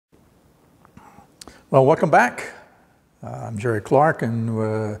Well, welcome back. I'm Jerry Clark, and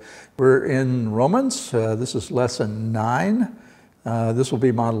we're in Romans. This is lesson 9. This will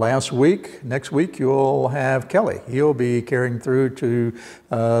be my last week. Next week, you'll have Kelly. He'll be carrying through to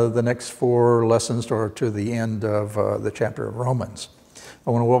the next 4 lessons, or to the end of the chapter of Romans. I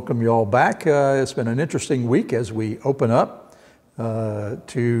want to welcome you all back. It's been an interesting week as we open up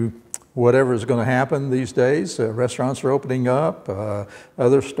to whatever is going to happen these days. Restaurants are opening up,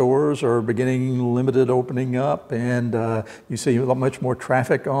 other stores are beginning limited opening up, and you see much more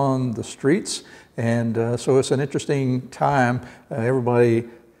traffic on the streets. And so it's an interesting time, everybody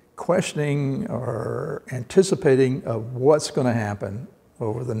questioning or anticipating of what's going to happen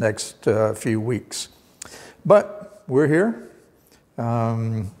over the next few weeks. But we're here.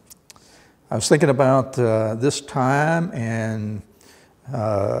 I was thinking about this time and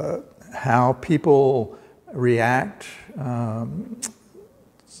how people react.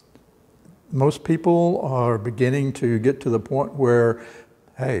 Most people are beginning to get to the point where,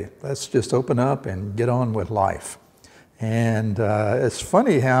 hey, let's just open up and get on with life. And it's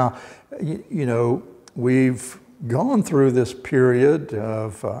funny how, you know, we've gone through this period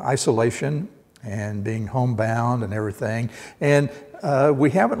of isolation and being homebound and everything, and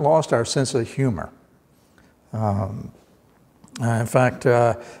we haven't lost our sense of humor. In fact,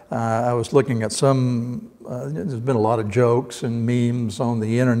 I was looking at some, there's been a lot of jokes and memes on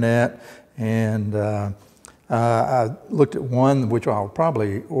the internet, and I looked at one which I'll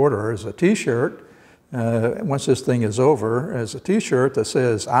probably order as a t-shirt, once this thing is over, as a t-shirt that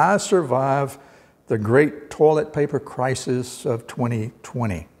says, "I survived the great toilet paper crisis of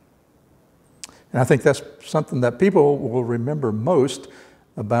 2020. And I think that's something that people will remember most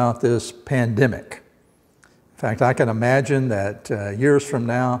about this pandemic. In fact, I can imagine that years from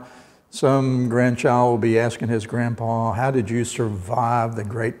now, some grandchild will be asking his grandpa, "How did you survive the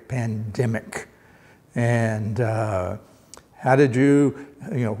great pandemic? And how did you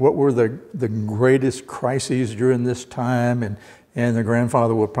know, what were the greatest crises during this time?" And the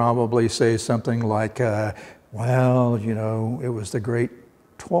grandfather will probably say something like, "Well, you know, it was the great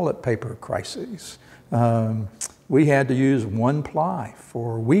toilet paper crisis. We had to use 1 ply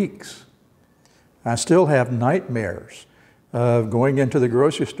for weeks. I still have nightmares of going into the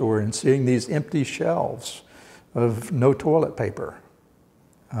grocery store and seeing these empty shelves of no toilet paper."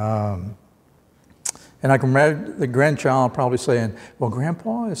 And I can imagine the grandchild probably saying, "Well,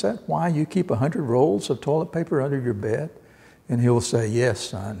 Grandpa, is that why you keep 100 rolls of toilet paper under your bed?" And he'll say, "Yes,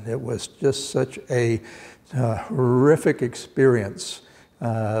 son, it was just such a horrific experience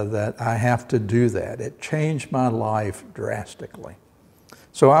that I have to do that. It changed my life drastically."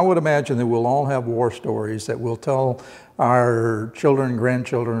 So I would imagine that we'll all have war stories that we'll tell our children,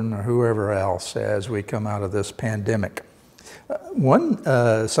 grandchildren, or whoever else as we come out of this pandemic. One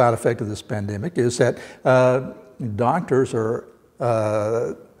side effect of this pandemic is that doctors are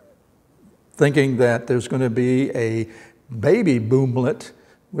thinking that there's going to be a baby boomlet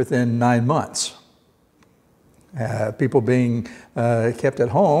within 9 months. People being kept at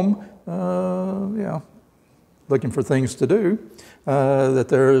home, you know, looking for things to do, that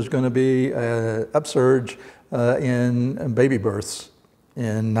there is going to be an upsurge in baby births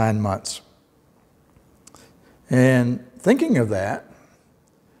in 9 months. And thinking of that,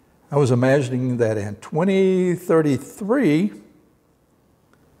 I was imagining that in 2033,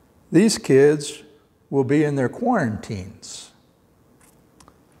 these kids will be in their quarantines.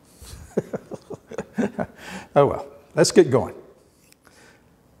 Oh well, let's get going.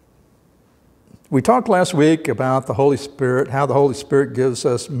 We talked last week about the Holy Spirit, how the Holy Spirit gives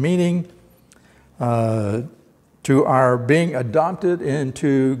us meaning to our being adopted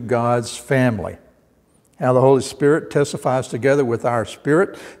into God's family. How the Holy Spirit testifies together with our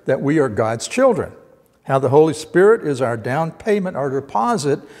spirit that we are God's children. How the Holy Spirit is our down payment, our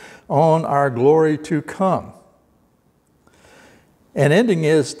deposit on our glory to come. And ending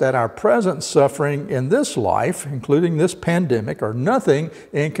is that our present suffering in this life, including this pandemic, are nothing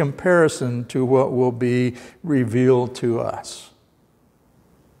in comparison to what will be revealed to us.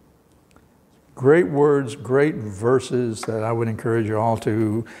 Great words, great verses that I would encourage you all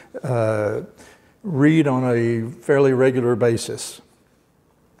to read on a fairly regular basis.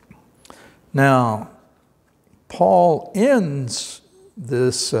 Now, Paul ends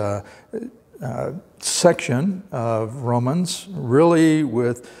this section of Romans really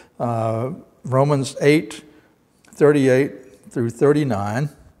with Romans 8:38 through 39,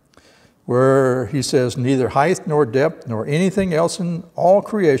 where he says, "Neither height nor depth nor anything else in all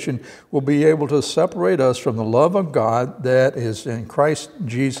creation will be able to separate us from the love of God that is in Christ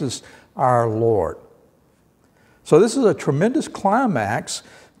Jesus our Lord." So this is a tremendous climax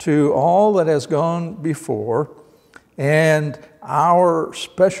to all that has gone before and our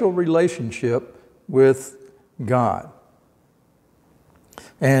special relationship with God.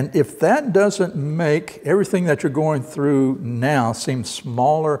 And if that doesn't make everything that you're going through now seem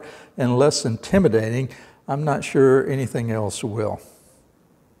smaller and less intimidating, I'm not sure anything else will.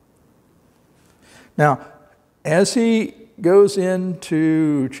 Now, as he goes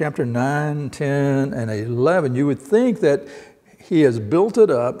into chapter 9, 10, and 11, you would think that he has built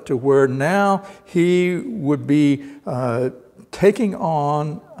it up to where now he would be taking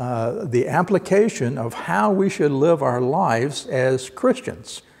on the application of how we should live our lives as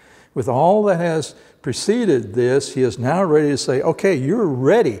Christians. With all that has preceded this, he is now ready to say, okay, you're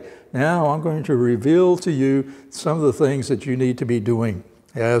ready. Now I'm going to reveal to you some of the things that you need to be doing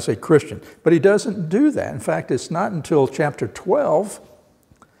as a Christian. But he doesn't do that. In fact, it's not until chapter 12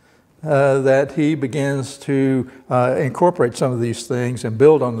 that he begins to incorporate some of these things and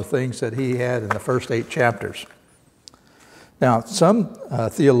build on the things that he had in the first 8 chapters. Now, some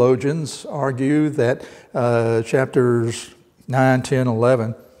theologians argue that chapters 9, 10,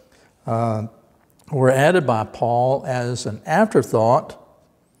 11 were added by Paul as an afterthought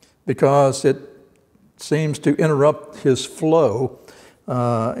because it seems to interrupt his flow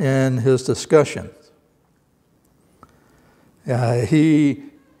in his discussion.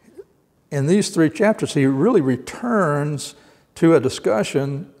 In these 3 chapters, he really returns to a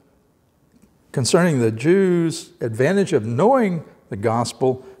discussion concerning the Jews' advantage of knowing the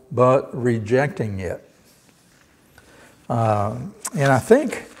gospel but rejecting it. And I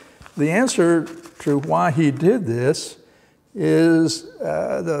think the answer to why he did this is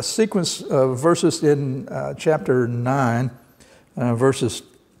the sequence of verses in chapter 9, verses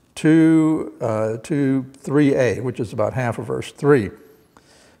 2 to 3a, which is about half of verse 3.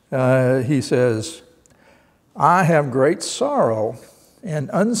 He says, I have great sorrow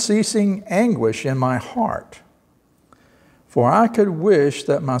and unceasing anguish in my heart, for I could wish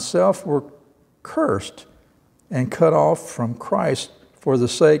that myself were cursed and cut off from Christ for the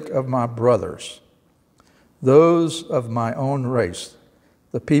sake of my brothers, those of my own race,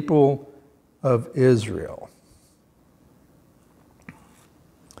 the people of Israel.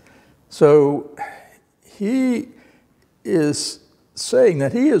 So he is saying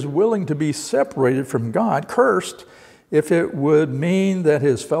that he is willing to be separated from God, cursed, if it would mean that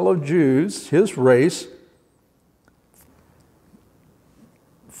his fellow Jews, his race,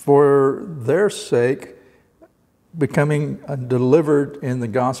 for their sake, becoming delivered in the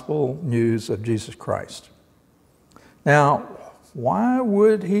gospel news of Jesus Christ. Now, why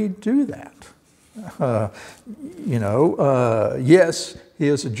would he do that? Yes, he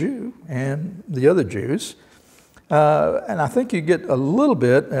is a Jew, and the other Jews. And I think you get a little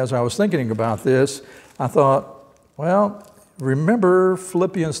bit, as I was thinking about this, I thought, well, remember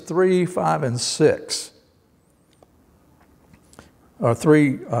Philippians 3, 5, and 6, or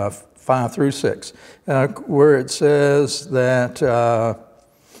 3, 5 through 6, where it says that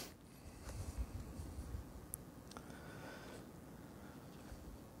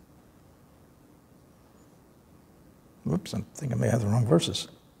whoops, I think I may have the wrong verses.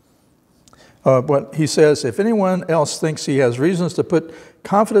 But he says, if anyone else thinks he has reasons to put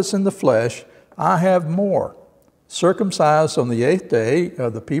confidence in the flesh, I have more. Circumcised on the 8th day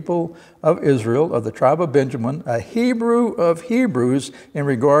of the people of Israel, of the tribe of Benjamin, a Hebrew of Hebrews in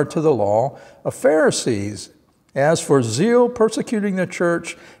regard to the law, a Pharisees, as for zeal persecuting the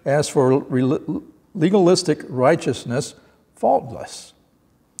church, as for legalistic righteousness, faultless.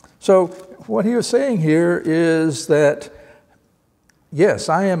 So what he was saying here is that, yes,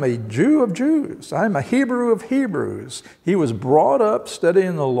 I am a Jew of Jews. I am a Hebrew of Hebrews. He was brought up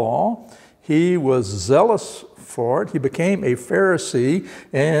studying the law. He was zealous for it. He became a Pharisee.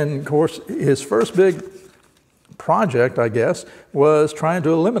 And of course, his first big project, I guess, was trying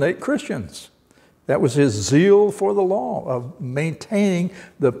to eliminate Christians. That was his zeal for the law, of maintaining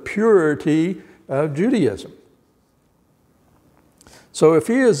the purity of Judaism. So if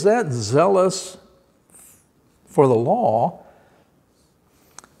he is that zealous for the law,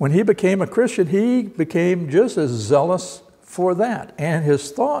 when he became a Christian, he became just as zealous for that. And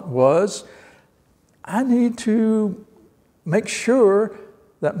his thought was, I need to make sure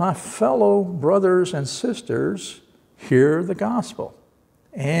that my fellow brothers and sisters hear the gospel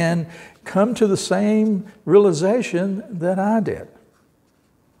and come to the same realization that I did.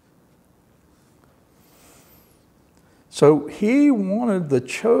 So he wanted the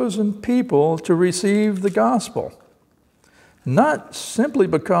chosen people to receive the gospel, not simply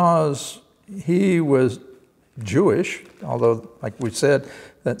because he was Jewish, although, like we said,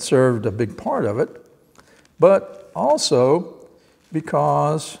 that served a big part of it, but also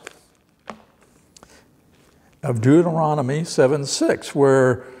because of Deuteronomy 7:6,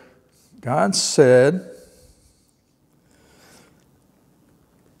 where God said,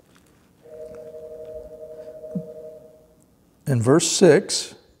 in verse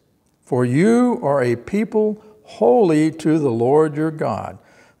 6, "For you are a people holy to the Lord your God.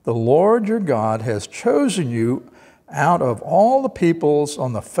 The Lord your God has chosen you out of all the peoples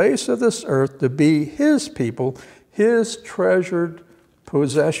on the face of this earth to be his people, his treasured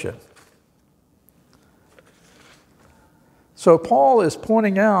possession." So Paul is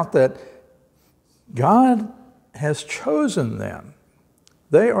pointing out that God has chosen them.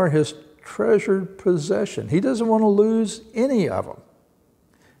 They are his treasured possession. He doesn't want to lose any of them.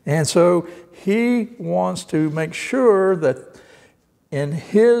 And so he wants to make sure that in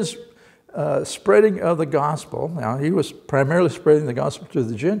his spreading of the gospel, now he was primarily spreading the gospel to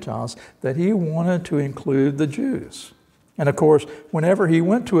the Gentiles, that he wanted to include the Jews. And of course, whenever he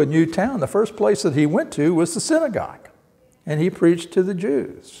went to a new town, the first place that he went to was the synagogue, and he preached to the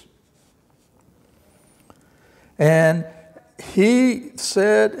Jews. And he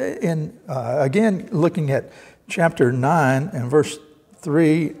said, again, looking at chapter 9 and verse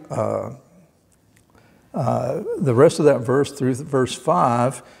 3, the rest of that verse through verse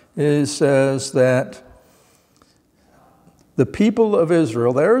 5, it says that the people of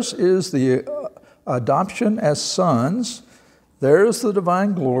Israel, theirs is the adoption as sons, theirs the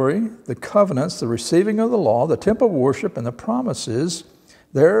divine glory, the covenants, the receiving of the law, the temple worship, and the promises.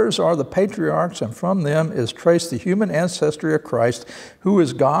 Theirs are the patriarchs, and from them is traced the human ancestry of Christ, who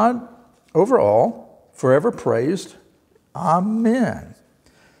is God over all, forever praised. Amen.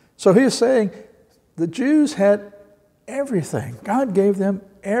 So he is saying the Jews had everything. God gave them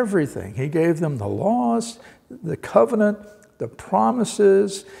everything. He gave them the laws, the covenant, the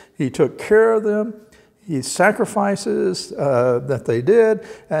promises. He took care of them. He sacrifices that they did,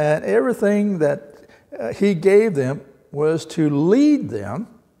 and everything that he gave them was to lead them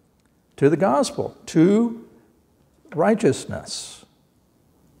to the gospel, to righteousness.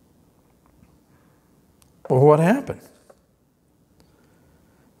 Well, what happened?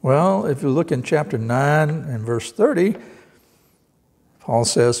 Well, if you look in chapter 9 and verse 30, Paul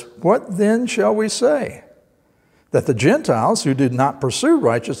says, "What then shall we say? That the Gentiles who did not pursue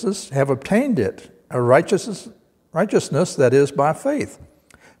righteousness have obtained it, a righteousness that is by faith.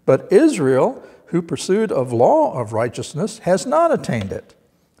 But Israel, who pursued of law of righteousness, has not attained it."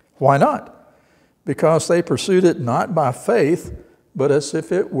 Why not? Because they pursued it not by faith, but as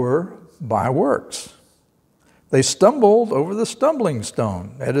if it were by works. They stumbled over the stumbling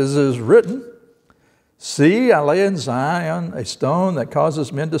stone. That is written, "See, I lay in Zion a stone that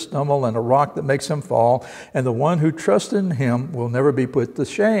causes men to stumble and a rock that makes them fall, and the one who trusts in him will never be put to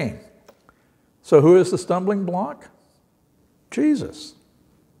shame." So who is the stumbling block? Jesus,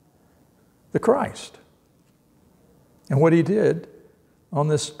 the Christ, and what he did on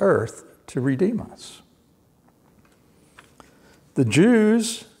this earth to redeem us. The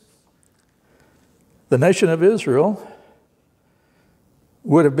Jews, the nation of Israel,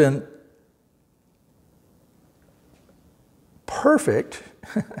 would have been perfect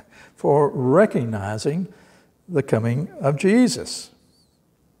for recognizing the coming of Jesus.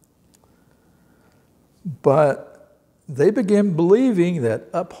 But they began believing that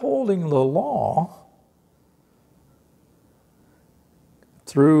upholding the law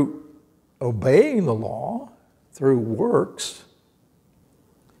through obeying the law, through works,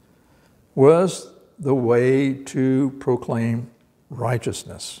 was the way to proclaim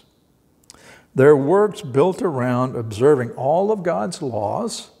righteousness. Their works built around observing all of God's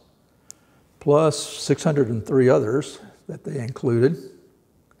laws, plus 603 others that they included,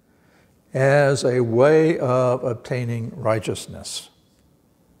 as a way of obtaining righteousness.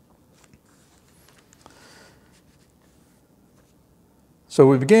 So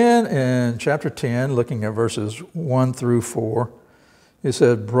we begin in chapter 10, looking at verses 1 through 4. He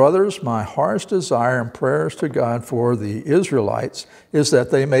said, "Brothers, my heart's desire and prayers to God for the Israelites is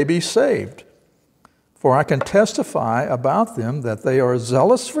that they may be saved. For I can testify about them that they are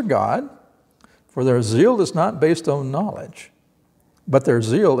zealous for God, for their zeal is not based on knowledge. But their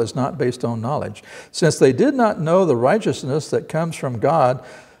zeal is not based on knowledge, since they did not know the righteousness that comes from God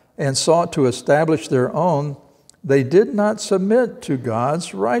and sought to establish their own, they did not submit to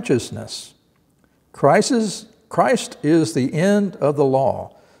God's righteousness. Christ is the end of the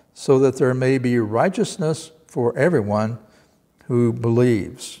law, so that there may be righteousness for everyone who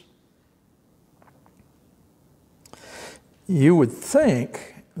believes." You would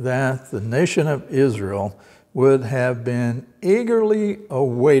think that the nation of Israel would have been eagerly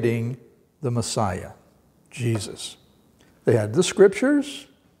awaiting the Messiah, Jesus. They had the scriptures.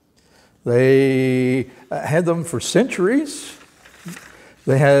 They had them for centuries.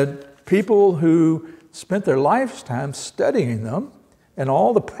 They had people who spent their lifetime studying them, and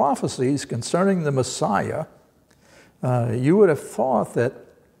all the prophecies concerning the Messiah. You would have thought that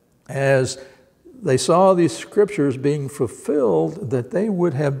as they saw these scriptures being fulfilled, that they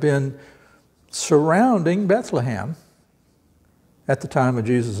would have been surrounding Bethlehem at the time of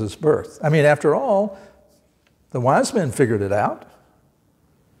Jesus' birth. I mean, after all, the wise men figured it out.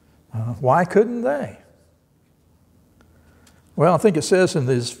 Why couldn't they? Well, I think it says in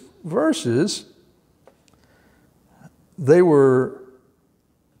these verses, they were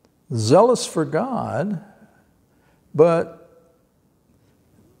zealous for God, but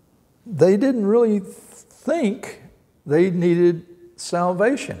they didn't really think they needed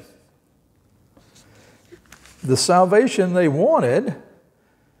salvation. The salvation they wanted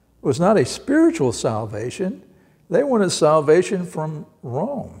was not a spiritual salvation. They wanted salvation from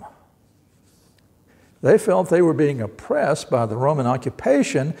Rome. They felt they were being oppressed by the Roman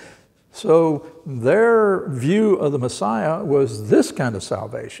occupation, so their view of the Messiah was this kind of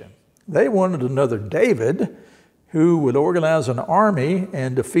salvation. They wanted another David who would organize an army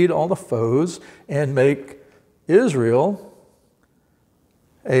and defeat all the foes and make Israel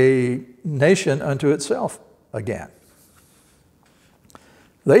a nation unto itself again.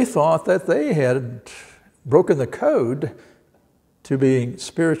 They thought that they had broken the code to being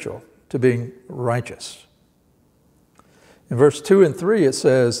spiritual, to being righteous. In verse 2 and 3 it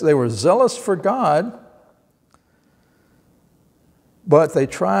says, they were zealous for God, but they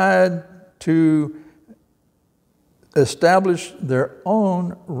tried to establish their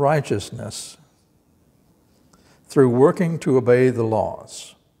own righteousness through working to obey the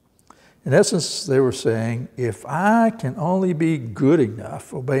laws. In essence, they were saying, if I can only be good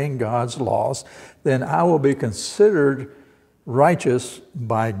enough obeying God's laws, then I will be considered righteous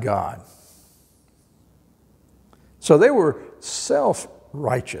by God. So they were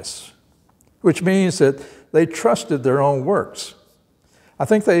self-righteous, which means that they trusted their own works. I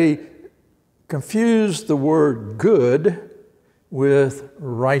think they confused the word good with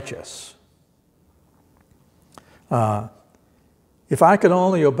righteous. If I could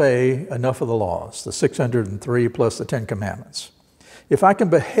only obey enough of the laws, the 603 plus the 10 Commandments, if I can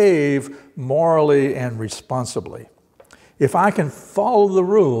behave morally and responsibly, if I can follow the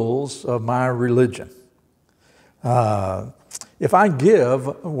rules of my religion, if I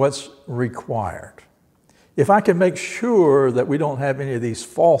give what's required, if I can make sure that we don't have any of these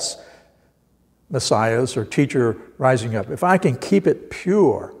false messiahs or teacher rising up, if I can keep it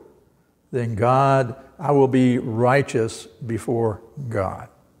pure, then I will be righteous before God.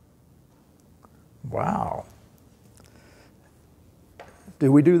 Wow.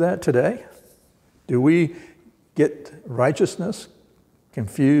 Do we do that today? Do we get righteousness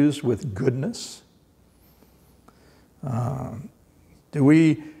confused with goodness? Do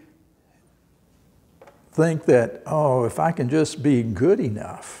we think that, oh, if I can just be good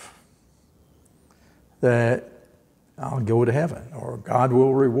enough, that I'll go to heaven, or God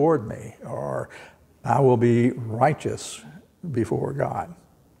will reward me, or I will be righteous before God?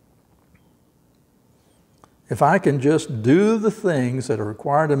 If I can just do the things that are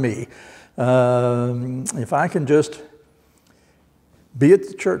required of me, if I can just be at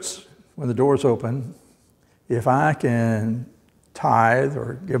the church when the doors open, if I can tithe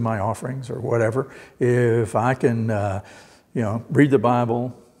or give my offerings or whatever, if I can, read the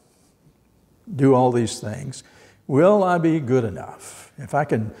Bible, do all these things, will I be good enough? If I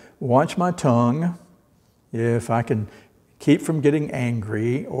can watch my tongue, if I can keep from getting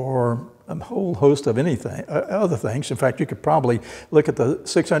angry, or a whole host of other things. In fact, you could probably look at the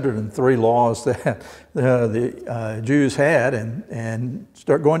 603 laws that the Jews had and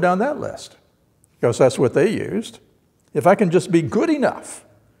start going down that list, because that's what they used. If I can just be good enough,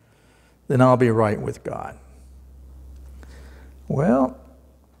 then I'll be right with God. Well,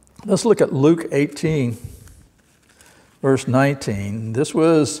 let's look at Luke 18, verse 19. This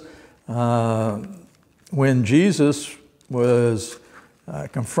was when Jesus was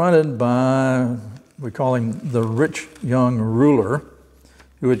confronted by, we call him the rich young ruler,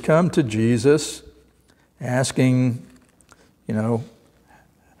 who had come to Jesus asking,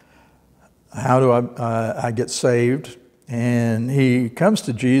 how do I get saved? And he comes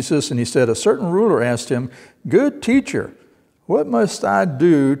to Jesus and he said, a certain ruler asked him, good teacher, what must I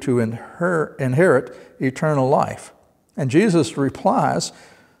do to inherit eternal life? And Jesus replies,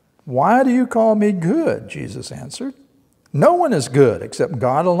 why do you call me good? Jesus answered, no one is good except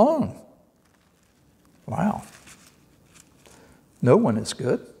God alone. Wow. No one is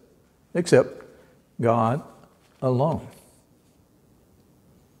good except God alone.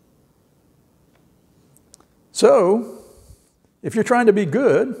 So, if you're trying to be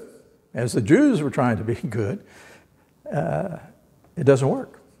good, as the Jews were trying to be good, it doesn't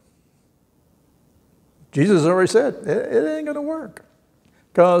work. Jesus has already said, it ain't going to work.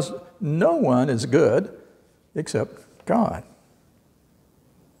 Because no one is good except God.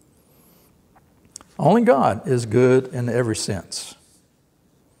 Only God is good in every sense.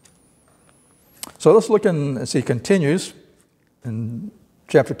 So let's look as he continues in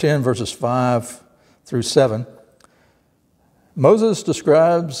chapter 10, verses 5 through 7. Moses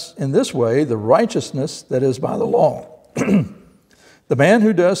describes in this way the righteousness that is by the law. The man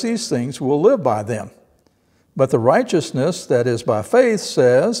who does these things will live by them. But the righteousness that is by faith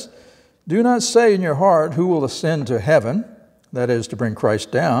says, do not say in your heart, who will ascend to heaven, that is to bring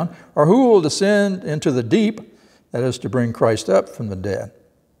Christ down, or who will descend into the deep, that is to bring Christ up from the dead.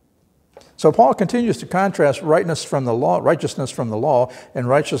 So Paul continues to contrast righteousness from the law, and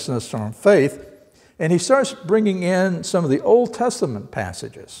righteousness from faith, and he starts bringing in some of the Old Testament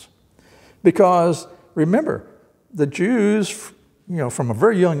passages. Because remember, the Jews, from a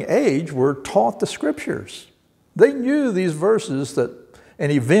very young age were taught the Scriptures. They knew these verses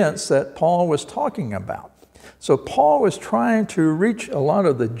and events that Paul was talking about. So Paul was trying to reach a lot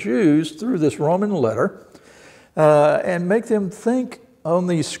of the Jews through this Roman letter and make them think on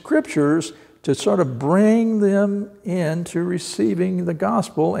these Scriptures to sort of bring them into receiving the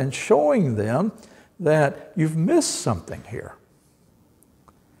gospel and showing them that you've missed something here.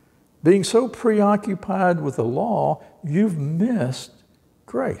 Being so preoccupied with the law, you've missed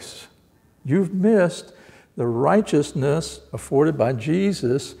grace. You've missed the righteousness afforded by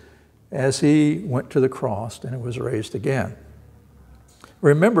Jesus as he went to the cross and was raised again.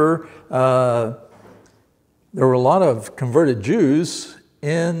 Remember, there were a lot of converted Jews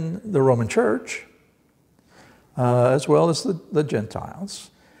in the Roman church, as well as the Gentiles.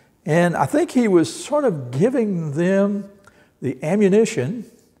 And I think he was sort of giving them the ammunition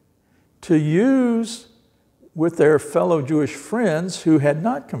to use with their fellow Jewish friends who had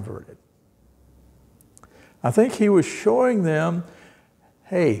not converted. I think he was showing them,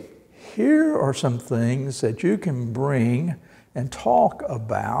 hey, here are some things that you can bring and talk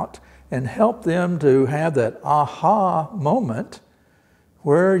about and help them to have that aha moment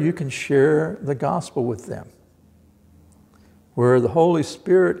where you can share the gospel with them, where the Holy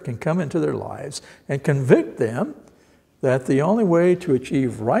Spirit can come into their lives and convict them that the only way to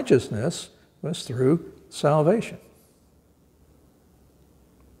achieve righteousness was through salvation.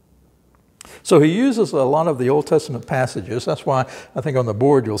 So he uses a lot of the Old Testament passages. That's why I think on the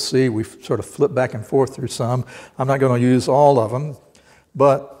board you'll see we've sort of flipped back and forth through some. I'm not going to use all of them.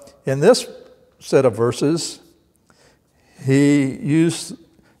 But in this set of verses, he used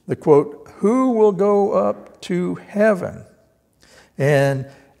the quote, who will go up to heaven? And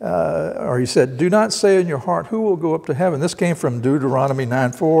or he said, do not say in your heart, who will go up to heaven? This came from Deuteronomy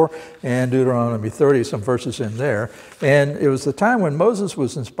 9:4 and Deuteronomy 30, some verses in there. And it was the time when Moses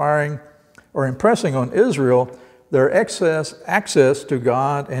was impressing on Israel their access to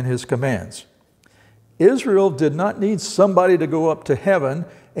God and his commands. Israel did not need somebody to go up to heaven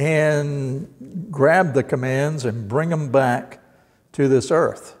and grab the commands and bring them back to this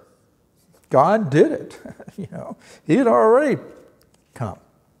earth. God did it. He had already come.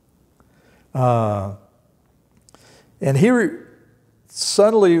 And he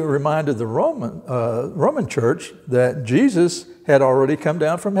subtly reminded the Roman church that Jesus had already come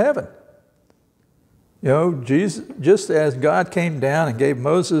down from heaven. Jesus, just as God came down and gave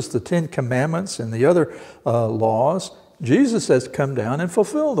Moses the 10 Commandments and the other laws, Jesus has come down and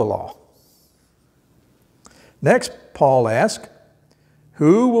fulfilled the law. Next, Paul asks,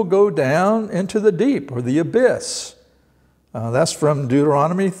 who will go down into the deep or the abyss? That's from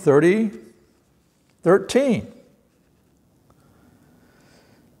Deuteronomy 30:13.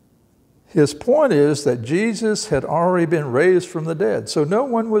 His point is that Jesus had already been raised from the dead, so no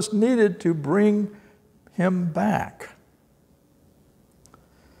one was needed to bring him back.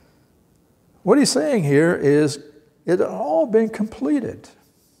 What he's saying here is it had all been completed.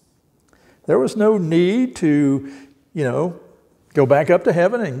 There was no need to, go back up to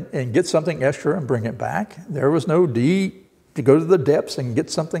heaven and get something extra and bring it back. There was no need to go to the depths and get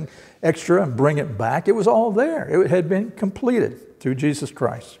something extra and bring it back. It was all there. It had been completed through Jesus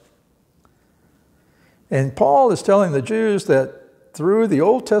Christ. And Paul is telling the Jews that through the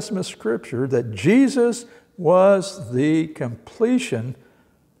Old Testament scripture that Jesus was the completion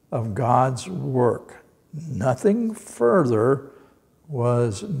of God's work. Nothing further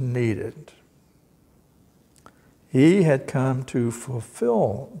was needed. He had come to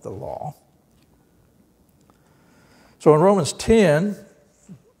fulfill the law. So in Romans 10,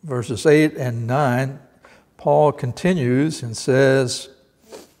 verses 8 and 9, Paul continues and says,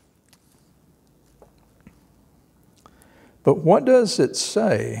 but what does it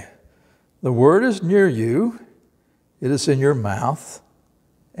say? The word is near you, it is in your mouth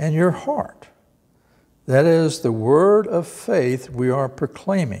and your heart. That is the word of faith we are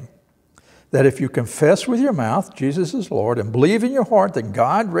proclaiming. That if you confess with your mouth Jesus is Lord and believe in your heart that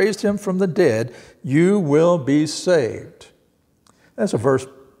God raised him from the dead, you will be saved. That's a verse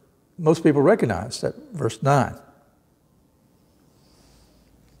most people recognize, that verse 9.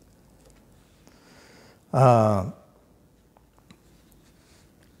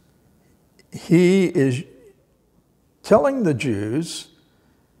 He is telling the Jews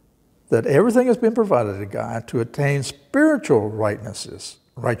that everything has been provided to God to attain spiritual righteousness.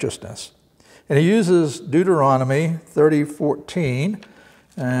 And he uses Deuteronomy 30:14,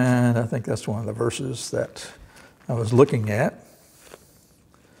 and I think that's one of the verses that I was looking at,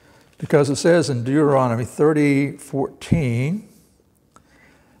 because it says in Deuteronomy 30:14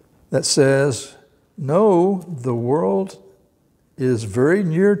 that says, "Know the world is very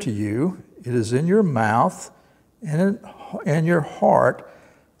near to you. It is in your mouth and in your heart,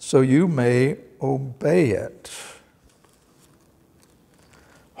 so you may obey it."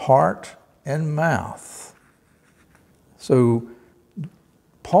 Heart and mouth. So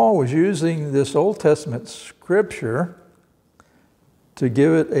Paul was using this Old Testament scripture to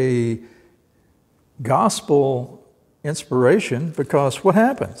give it a gospel inspiration, because what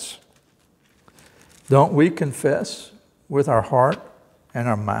happens? Don't we confess with our heart and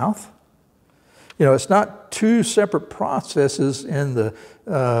our mouth? You know, it's not two separate processes in the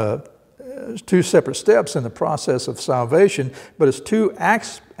two separate steps in the process of salvation, but it's two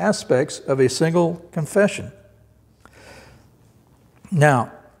aspects of a single confession.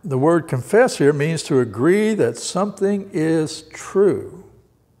 Now, the word confess here means to agree that something is true.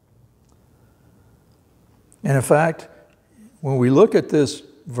 And in fact, when we look at this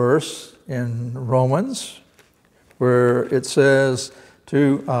verse in Romans, where it says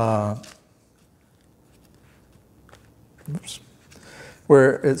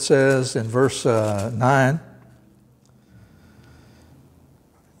where it says in verse 9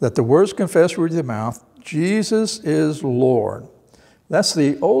 that the words confess with your mouth, Jesus is Lord. That's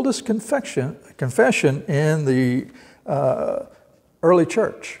the oldest confession in the early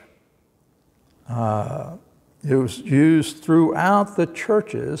church. It was used throughout the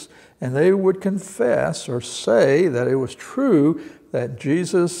churches, and they would confess or say that it was true that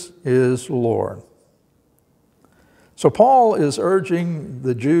Jesus is Lord. So Paul is urging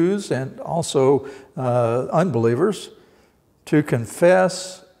the Jews and also unbelievers to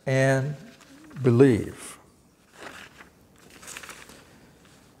confess and believe.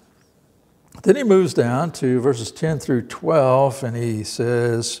 Then he moves down to verses 10 through 12, and he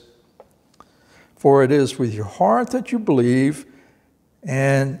says, "For it is with your heart that you believe,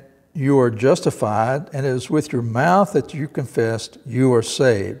 and you are justified, and it is with your mouth that you confess, you are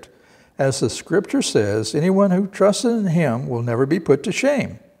saved. As the scripture says, anyone who trusts in him will never be put to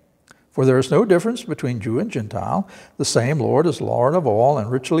shame. For there is no difference between Jew and Gentile. The same Lord is Lord of all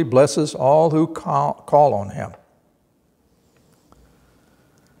and richly blesses all who call on him."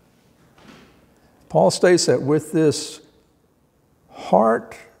 Paul states that with this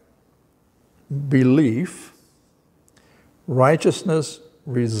heart belief, righteousness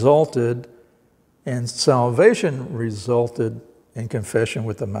resulted and salvation resulted in confession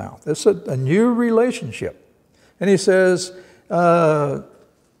with the mouth. It's a new relationship. And he says,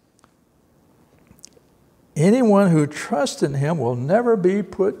 anyone who trusts in him will never be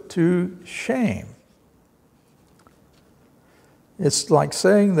put to shame. It's like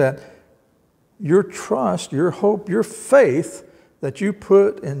saying that your trust, your hope, your faith that you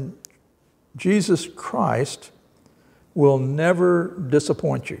put in Jesus Christ will never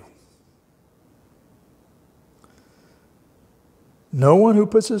disappoint you. No one who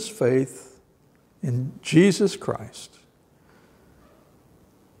puts his faith in Jesus Christ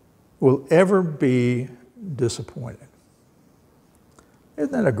will ever be disappointed.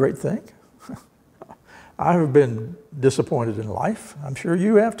 Isn't that a great thing? I have been disappointed in life. I'm sure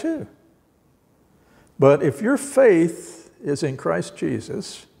you have too. But if your faith is in Christ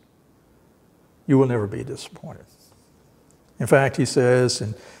Jesus, you will never be disappointed. In fact, he says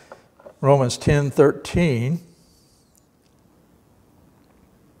in Romans 10:13,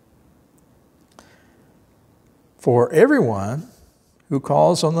 "For everyone who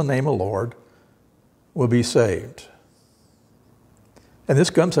calls on the name of the Lord will be saved." And this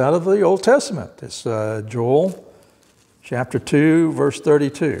comes out of the Old Testament. It's Joel chapter 2, verse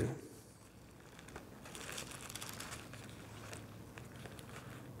 32.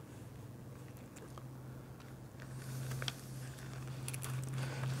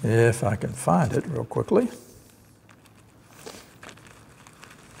 if I can find it real quickly.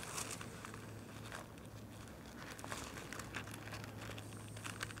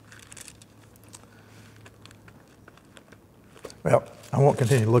 Well, I won't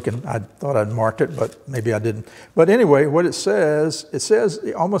continue looking. I thought I'd marked it, but maybe I didn't. But anyway, what it says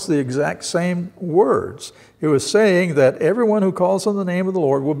almost the exact same words. It was saying that everyone who calls on the name of the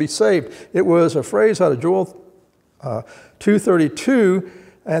Lord will be saved. It was a phrase out of Joel 2:32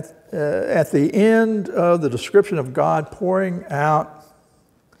 at the end of the description of God pouring out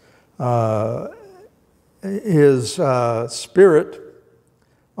His Spirit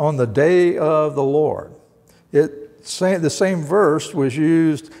on the day of the Lord. The same verse was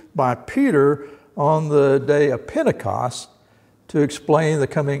used by Peter on the day of Pentecost to explain the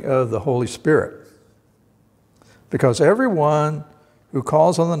coming of the Holy Spirit. Because everyone who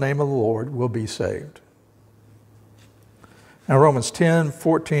calls on the name of the Lord will be saved. Now Romans 10,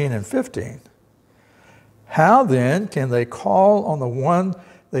 14, and 15. How then can they call on the one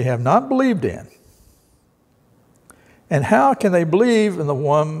they have not believed in? And how can they believe in the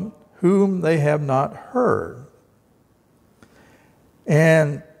one whom they have not heard?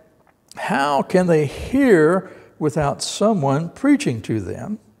 And how can they hear without someone preaching to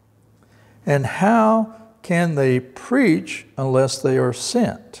them? And how can they preach unless they are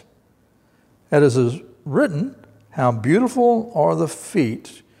sent? As is written, how beautiful are the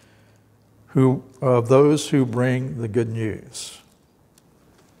feet of those who bring the good news.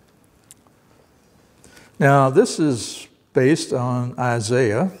 Now, this is based on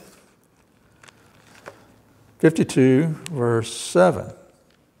Isaiah 52, verse 7,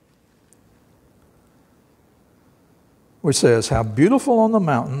 which says, how beautiful on the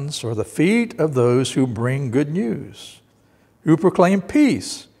mountains are the feet of those who bring good news, who proclaim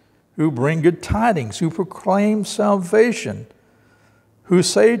peace, who bring good tidings, who proclaim salvation, who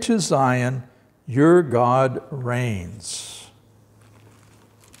say to Zion, your God reigns.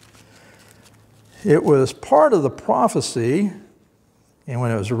 It was part of the prophecy, and when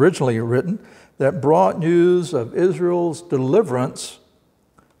it was originally written, that brought news of Israel's deliverance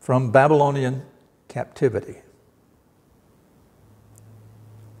from Babylonian captivity.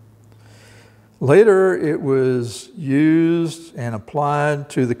 Later, it was used and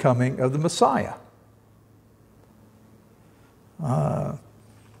applied to the coming of the Messiah.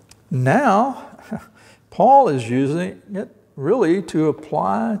 Now, Paul is using it really to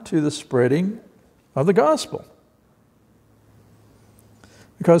apply to the spreading of the gospel.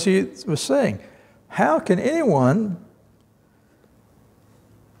 Because he was saying, how can anyone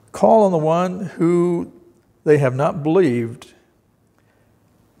call on the one who they have not believed?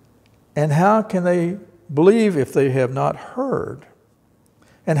 And how can they believe if they have not heard?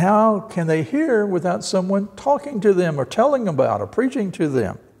 And how can they hear without someone talking to them or telling them about or preaching to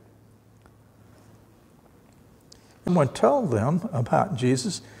them? Someone tell them about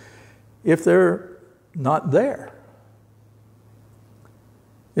Jesus if they're not there,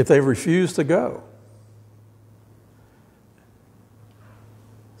 if they refuse to go.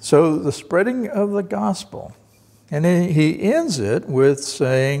 So the spreading of the gospel. And then he ends it with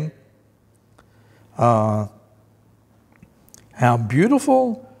saying, how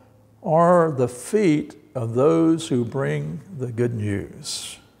beautiful are the feet of those who bring the good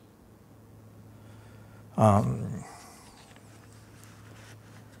news.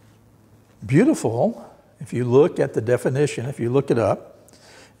 Beautiful, if you look at the definition, if you look it up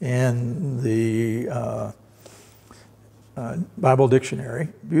in the Bible dictionary,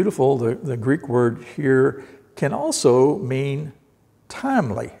 beautiful, the Greek word here can also mean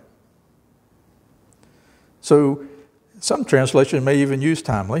timely. So some translation may even use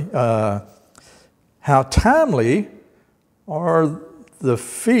timely. How timely are the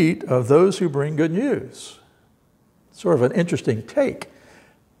feet of those who bring good news? Sort of an interesting take.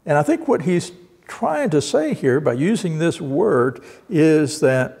 And I think what he's trying to say here by using this word is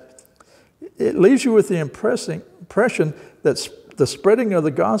that it leaves you with the impression that the spreading of the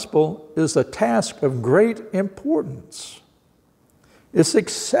gospel is a task of great importance. It's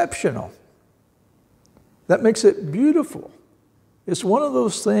exceptional. That makes it beautiful. It's one of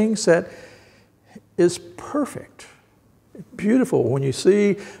those things that is perfect. Beautiful. When you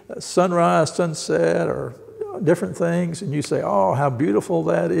see sunrise, sunset, or different things, and you say, oh, how beautiful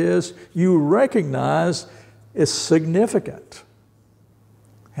that is, you recognize it's significant.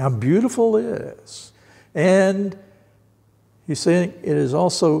 How beautiful it is. And he's saying it is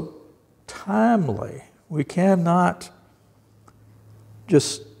also timely. We cannot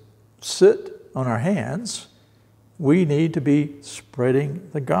just sit on our hands. We need to be spreading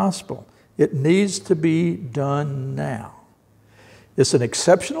the gospel. It needs to be done now. It's an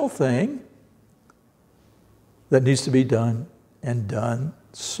exceptional thing that needs to be done and done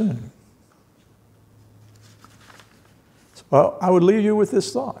soon. Well, I would leave you with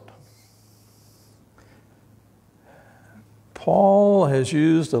this thought. Paul has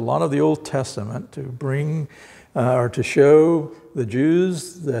used a lot of the Old Testament to bring or to show the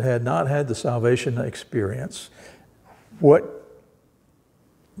Jews that had not had the salvation experience what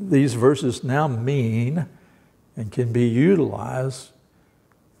these verses now mean and can be utilized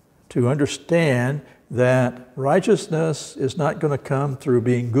to understand that righteousness is not going to come through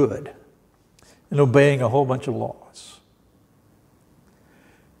being good and obeying a whole bunch of laws.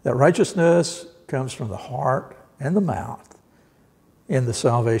 That righteousness comes from the heart and the mouth in the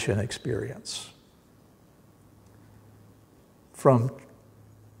salvation experience. From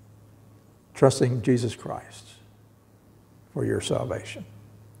trusting Jesus Christ for your salvation.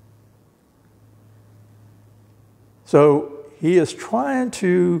 So he is trying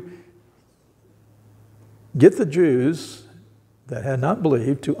to get the Jews that had not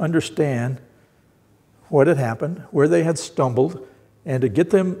believed to understand what had happened, where they had stumbled, and to get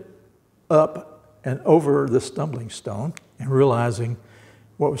them up and over the stumbling stone and realizing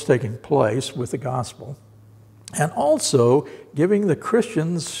what was taking place with the gospel. And also giving the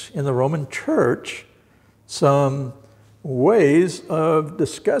Christians in the Roman church some ways of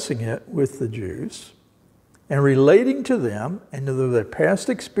discussing it with the Jews and relating to them and to their past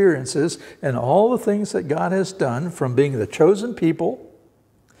experiences and all the things that God has done, from being the chosen people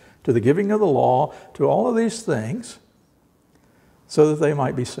to the giving of the law to all of these things, so that they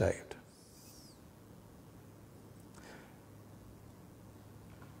might be saved.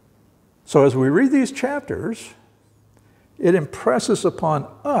 So as we read these chapters, it impresses upon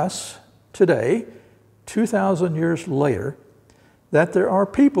us today, 2,000 years later, that there are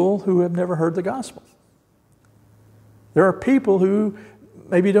people who have never heard the gospel. There are people who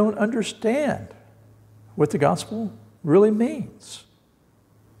maybe don't understand what the gospel really means.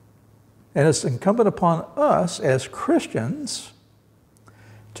 And it's incumbent upon us as Christians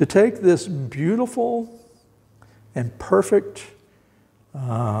to take this beautiful and perfect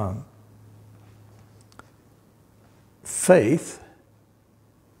faith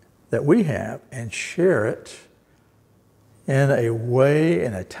that we have and share it in a way,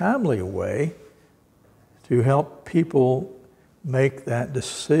 in a timely way, to help people make that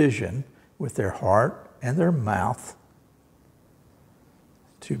decision with their heart and their mouth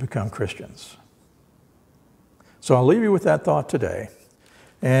to become Christians. So I'll leave you with that thought today.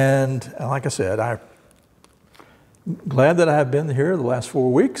 And like I said, I'm glad that I have been here the last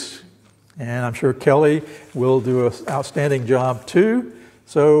 4 weeks. And I'm sure Kelly will do an outstanding job too.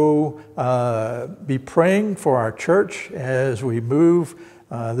 So be praying for our church as we move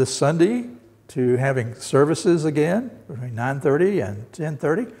this Sunday to having services again between 9:30 and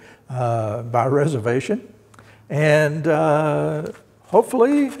 10:30 by reservation. And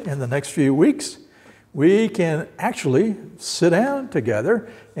hopefully in the next few weeks, we can actually sit down together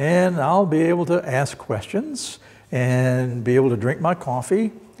and I'll be able to ask questions and be able to drink my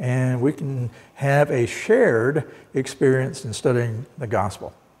coffee, and we can have a shared experience in studying the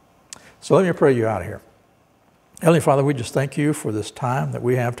gospel. So let me pray you out of here. Heavenly Father, we just thank you for this time that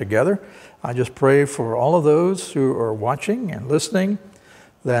we have together. I just pray for all of those who are watching and listening,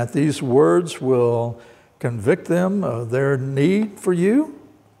 that these words will convict them of their need for you,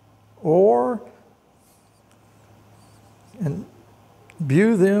 or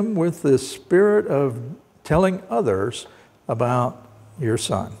imbue them with the spirit of telling others about your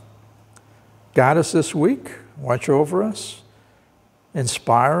Son. Guide us this week, watch over us,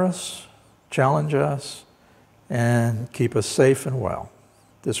 inspire us, challenge us, and keep us safe and well.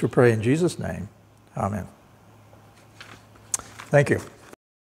 This we pray in Jesus' name. Amen. Thank you.